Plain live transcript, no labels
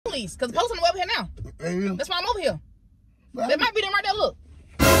police, because the police on the way over here now. Yeah. That's why I'm over here. They might be them right there, look.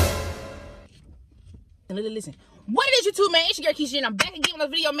 And listen. What it is, you two, man? It's your girl Keisha, and I'm back again with a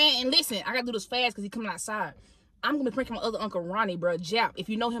video, man. And listen, I gotta do this fast because he's coming outside. I'm gonna be pranking my other uncle Ronnie, bro. Jap. If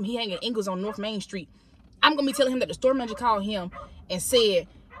you know him, he hanging at Ingles on North Main Street. I'm gonna be telling him that the store manager called him and said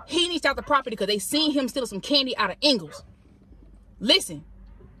he needs out the property because they seen him stealing some candy out of Ingles. Listen,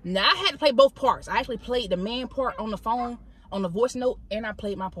 now I had to play both parts. I actually played the man part on the phone, on the voice note, and I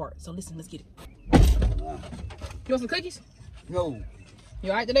played my part. So listen, let's get it. You want some cookies? No.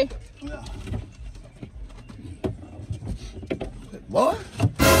 You alright today? Yeah. What?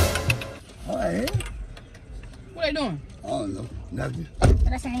 All right. What are they doing? I don't know. Nothing. I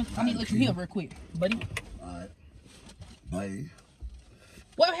got something I need to let you hear real quick, buddy. All right. Buddy.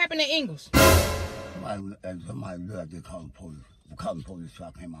 What happened at Ingles? Somebody out there calling the police. Calling the police, so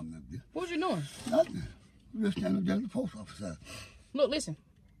I came out there. What was you doing? Nothing. Just standing there at the post office. Look, listen.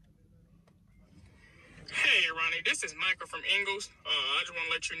 Hey, Ronnie, this is Michael from Ingles. I just want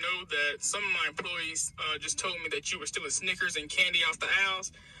to let you know that some of my employees just told me that you were stealing Snickers and candy off the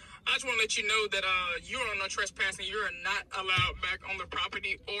aisles. I just want to let you know that you're on no trespassing. You're not allowed back on the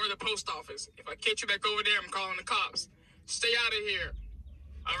property or the post office. If I catch you back over there, I'm calling the cops. Stay out of here.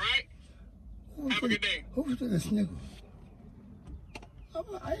 All right? Have a good day. Who's stealing Snickers?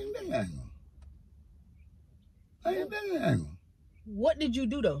 I ain't been at him. I ain't been at him. What did you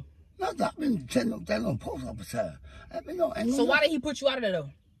do, though? Nothing. I've been standing on the post office side. So why did he put you out of there, though?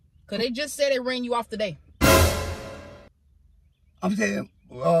 Because they just said they ran you off today. I'm saying,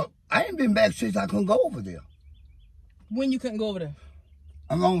 I ain't been back since I couldn't go over there. When you couldn't go over there?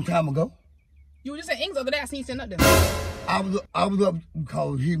 A long time ago. You were just at Ingles the other day. I seen you sitting up there. I was up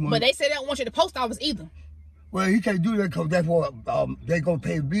because he wanted... But they said they don't want you at the post office either. Well, he can't do that because that's what they gonna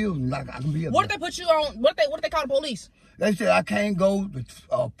pay the bills and I can be up What there. did they put you on? What did they call the police? They said I can't go to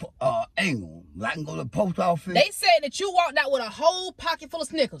Angle. I can go to the post office. They said that you walked out with a whole pocket full of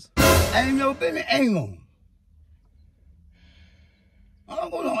Snickers. I ain't never been to Angle. I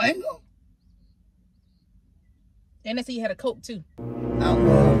don't go to Angle. And they said you had a Coke too.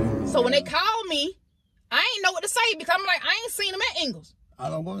 So when they called me, I ain't know what to say because I'm like, I ain't seen them at Ingles. I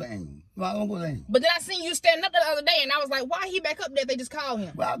don't go to Angle. No, I don't go to Angle. But then I seen you standing up there the other day and I was like, why he back up there if they just called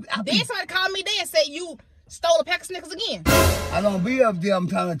him? Well, Then somebody called me there and said you stole a pack of Snickers again. I don't be up there, I'm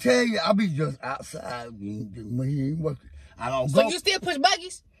trying to tell you. I be just outside when he ain't working. I don't go. So you still push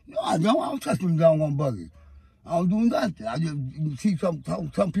buggies? No, I don't. I don't touch them doggone buggies. I don't do nothing. I just see some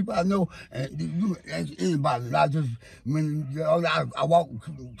people I know, and anybody. I just, when I walk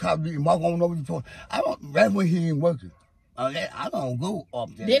on over the phone, I don't, that's when he ain't working. I don't go up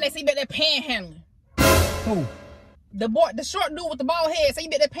there. Then they see that they're panhandling. Who? The short dude with the bald head, say you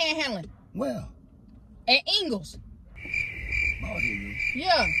bet they're panhandling. Well. At Ingles. Bald head.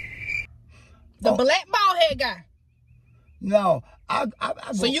 Yeah. The black bald head guy. No, I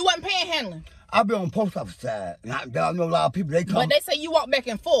so you wasn't panhandling? I be on the post office side. And I know a lot of people, they come. But they say you walk back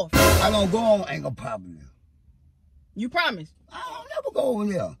and forth. I don't go on Angle property. You promise? I don't never go over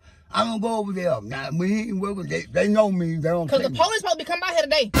there. I don't go over there. Now, when he ain't working, they know me. They don't. Because the police supposed to be coming by here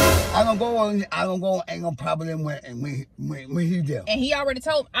today. I don't go on Angle property when he there. And he already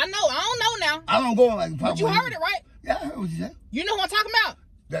told. I know. I don't know now. I don't go on Angle property. But you heard it, right? Yeah, I heard what you said. You know who I'm talking about?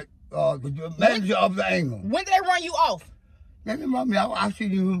 That the manager of the Angle. When did they run you off? They didn't run me. I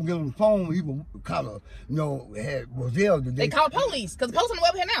seen him get on the phone. He was kind of, was there today. They called police because the police on the way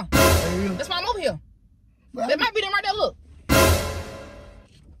over here now. Yeah. That's why I'm over here. But They might be them right there. Look.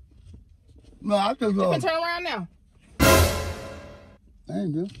 No, I just They can turn around now. I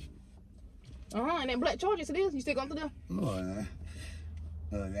ain't good. And then black charges it is. You still going through there? No,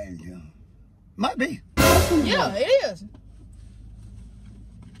 that ain't good. Might be. Yeah, it is.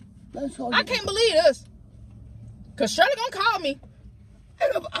 That's all. I can't believe this. Cause Shirley gonna call me. I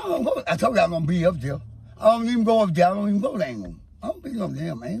don't go. I told you I don't be up there. I don't even go up there. I don't even go to Angle. I don't be up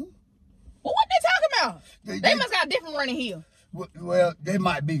there, man. Well, what they talking about? They must got a different running here. Well, they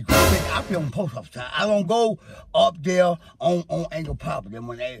might be. I be on the post office side. I don't go up there on Angle property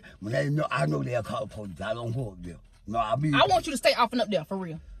when they know. I know they'll call the police. I don't go up there. No, I want you to stay off and up there for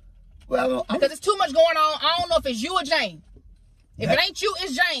real. Well, because it's too much going on. I don't know if it's you or Jane. If it ain't you,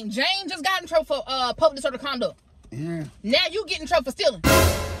 it's Jane. Jane just got in trouble for public disorder of conduct. Yeah. Now you get in trouble for stealing.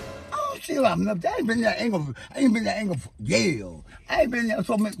 I don't steal out enough. I ain't been that Angle. I ain't been that Angle for Yale. I ain't been there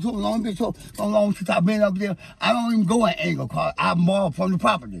so long. Been so long since I've been up there. I don't even go at Angle car. I'm more from the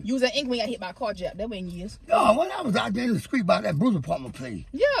property. You was at Angle when you got hit by a car jab. That wasn't years. No, when I was out there in the street by that Bruce apartment place.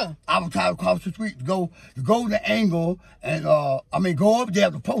 Yeah. I was trying to cross the street to go to Angle and go up there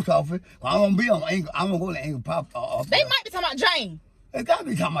at the post office. I don't be on Angle. I don't go to Angle property. They might be talking about Jane. They gotta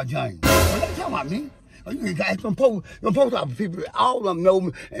be talking about James. But they talking about me. You can ask them post office people, all of them know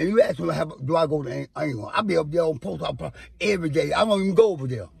me, and you ask them, do I go to England? I be up there on post office every day. I don't even go over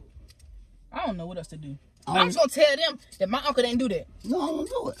there. I don't know what else to do. I'm just gonna tell them that my uncle didn't do that. No, I don't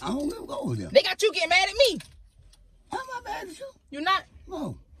do it. I don't even go over there. They got you getting mad at me. I'm not mad at you. You're not?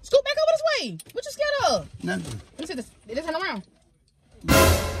 No. Scoot back over this way. What you scared of? Nothing. Let me see this. They just turn around.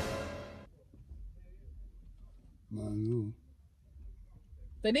 No.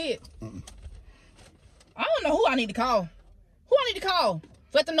 They did. I don't know who I need to call. Who I need to call?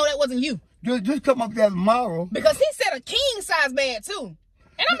 Let them know that wasn't you. Just come up there tomorrow. Because he said a king-size bag, too.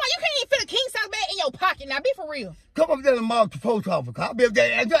 And I'm like, you can't even fit a king-size bag in your pocket. Now, be for real. Come up there tomorrow to the post office. I'll be up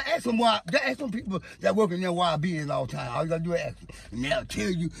there and just ask some people that work in there why I be in all the time. All you gotta do is ask them. And they'll tell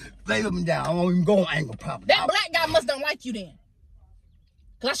you, lay them down. I don't even go on angle property. That black guy must don't like you then.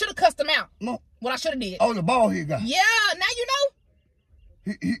 Because I should have cussed him out. No. What I should have did. Oh, the bald head guy. Yeah, now you know.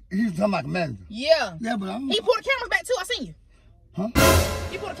 He's talking about the manager. Yeah. Yeah, but I'm... He pulled the cameras back, too. I seen you. Huh?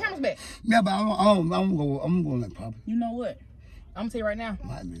 He pulled the cameras back. Yeah, but I'm going to that property. You know what? I'm going to tell you right now.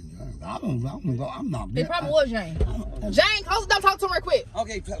 Might be Jane. I'm go. I'm not... It probably was Jane. Jane, close the door. Talk to him real quick.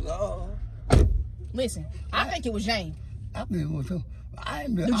 Okay, Listen, I think it was Jane. I been with her. I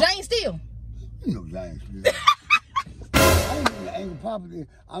ain't been... Do Jane steal? You know Jane steal. I ain't been to angle property.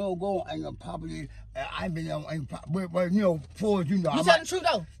 I don't go on angle property. I ain't been on angle property. But you know, for you know... You telling the truth,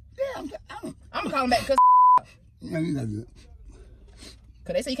 though? Yeah, I'm going to call him back because... Yeah, you gotta do it.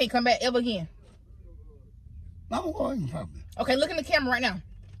 Because they say you can't come back ever again. I'm going to go angle property. Okay, look in the camera right now.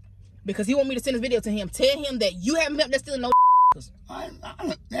 Because he want me to send this video to him. Tell him that you haven't been up there stealing no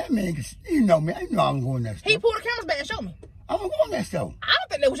that man, you know me. I know I'm going that stuff. He pulled the cameras back and showed me. I'm going to go on that stuff. I don't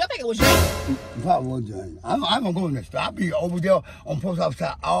think that was you. I think it was Jane. Probably was Jane. I'm going to go on that stuff. I'll be over there on post office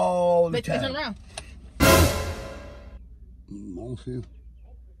side all the time. Turn around. I don't see him.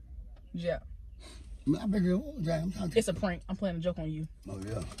 Yeah. I bet you was Jane. It's a prank. I'm playing a joke on you. Oh,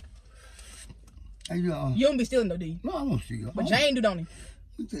 yeah. And you don't be stealing no, do you? No, I don't see her. But Jane do, don't he?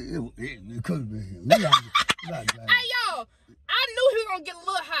 It could have been him. Hey, y'all. I knew he was going to get a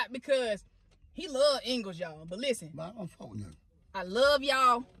little hot because he love Ingles, y'all. But listen. But I don't fuck with him. I love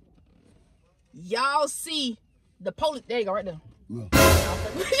y'all. Y'all see the police. There you go, right there. Yeah.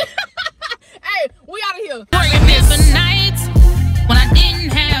 Hey, we out of here. I remember nights when I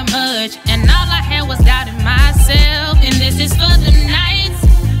didn't have much and